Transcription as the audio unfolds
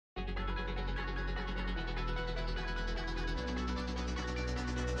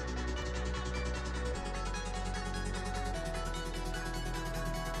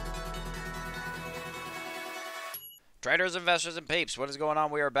Traders, investors, and peeps, what is going on?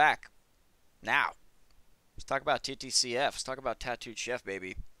 We are back. Now, let's talk about Ttcf. Let's talk about Tattooed Chef,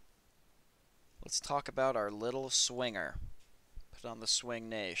 baby. Let's talk about our little swinger. Put on the swing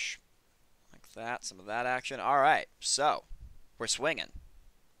niche. Like that, some of that action. Alright, so, we're swinging.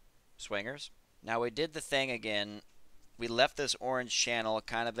 Swingers. Now, we did the thing again. We left this orange channel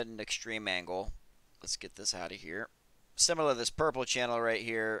kind of at an extreme angle. Let's get this out of here. Similar to this purple channel right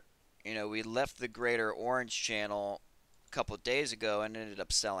here, you know, we left the greater orange channel a couple of days ago and ended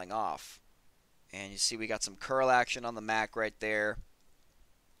up selling off. And you see we got some curl action on the MAC right there.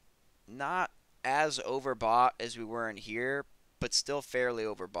 Not as overbought as we were in here, but still fairly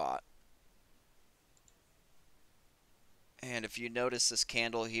overbought. And if you notice this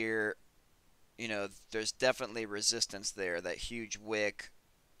candle here, you know, there's definitely resistance there. That huge wick,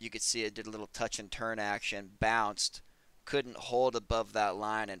 you could see it did a little touch and turn action, bounced, couldn't hold above that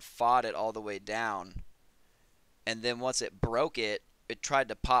line and fought it all the way down. And then once it broke it, it tried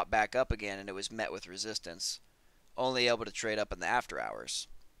to pop back up again and it was met with resistance. Only able to trade up in the after hours.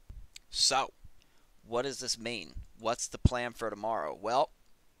 So, what does this mean? What's the plan for tomorrow? Well,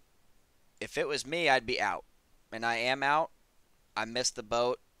 if it was me, I'd be out. And I am out. I missed the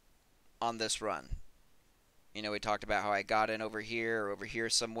boat on this run. You know, we talked about how I got in over here or over here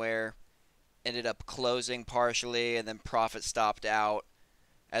somewhere. Ended up closing partially and then profit stopped out.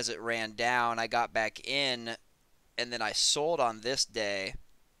 As it ran down, I got back in and then I sold on this day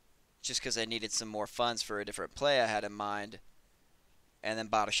just because I needed some more funds for a different play I had in mind, and then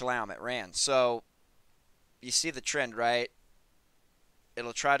bought a shlam. It ran. So you see the trend, right?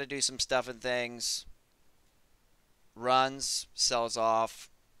 It'll try to do some stuff and things, runs, sells off,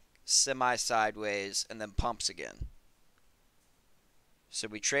 semi-sideways, and then pumps again. So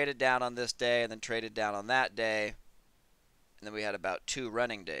we traded down on this day and then traded down on that day, and then we had about 2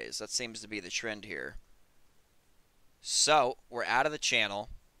 running days. That seems to be the trend here. So we're out of the channel.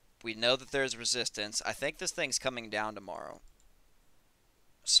 We know that there's resistance. I think this thing's coming down tomorrow.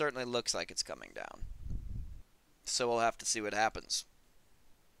 Certainly looks like it's coming down. So we'll have to see what happens.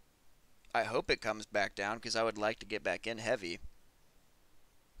 I hope it comes back down because I would like to get back in heavy.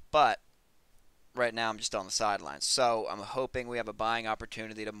 But right now I'm just on the sidelines. So I'm hoping we have a buying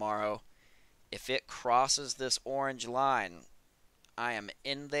opportunity tomorrow. If it crosses this orange line, I am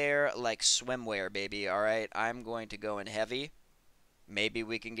in there like swimwear, baby. Alright, I'm going to go in heavy. Maybe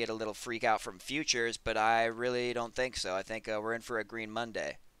we can get a little freak out from futures, but I really don't think so. I think we're in for a green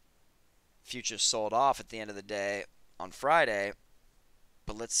Monday. Futures sold off at the end of the day on Friday,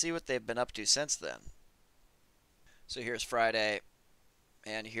 but let's see what they've been up to since then. So here's Friday,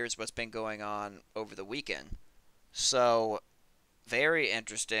 and here's what's been going on over the weekend. So, very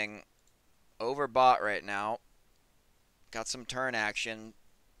interesting. Overbought right now. Got some turn action,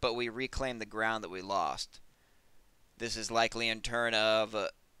 but we reclaimed the ground that we lost. This is likely in turn of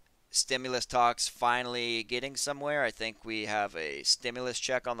stimulus talks finally getting somewhere. I think we have a stimulus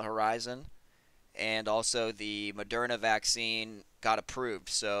check on the horizon. And also the Moderna vaccine got approved.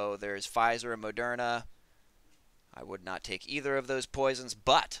 So there's Pfizer and Moderna. I would not take either of those poisons,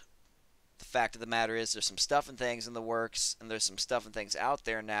 but the fact of the matter is there's some stuff and things in the works, and there's some stuff and things out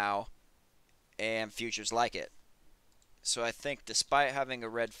there now, and futures like it. So I think despite having a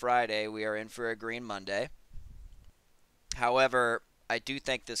red Friday, we are in for a green Monday. However, I do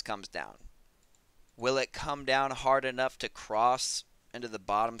think this comes down. Will it come down hard enough to cross into the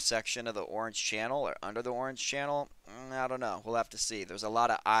bottom section of the orange channel or under the orange channel? I don't know. We'll have to see. There's a lot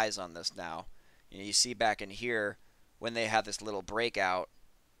of eyes on this now. You see back in here when they had this little breakout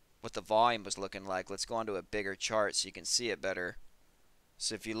what the volume was looking like. Let's go onto a bigger chart so you can see it better.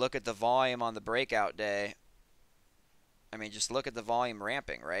 So if you look at the volume on the breakout day, I mean, just look at the volume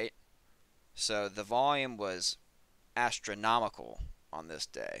ramping, right? So the volume was astronomical on this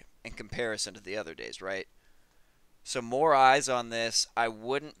day in comparison to the other days, right? So more eyes on this. I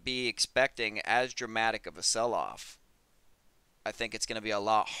wouldn't be expecting as dramatic of a sell-off. I think it's going to be a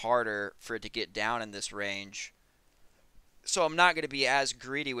lot harder for it to get down in this range. So I'm not going to be as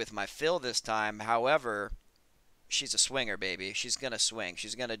greedy with my fill this time. However, she's a swinger, baby. She's going to swing.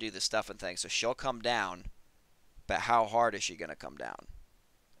 She's going to do the stuff and things. So she'll come down. But how hard is she going to come down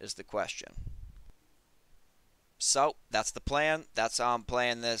is the question. So that's the plan. That's how I'm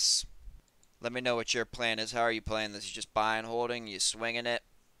playing this. Let me know what your plan is. How are you playing this? You just buying, holding? You swinging it?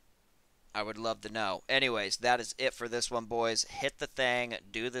 I would love to know. Anyways, that is it for this one, boys. Hit the thing.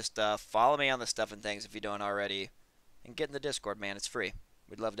 Do the stuff. Follow me on the stuff and things if you don't already. And get in the Discord, man. It's free.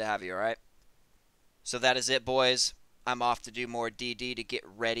 We'd love to have you, alright? So that is it, boys. I'm off to do more DD to get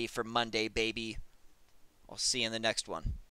ready for Monday, baby. I'll see you in the next one.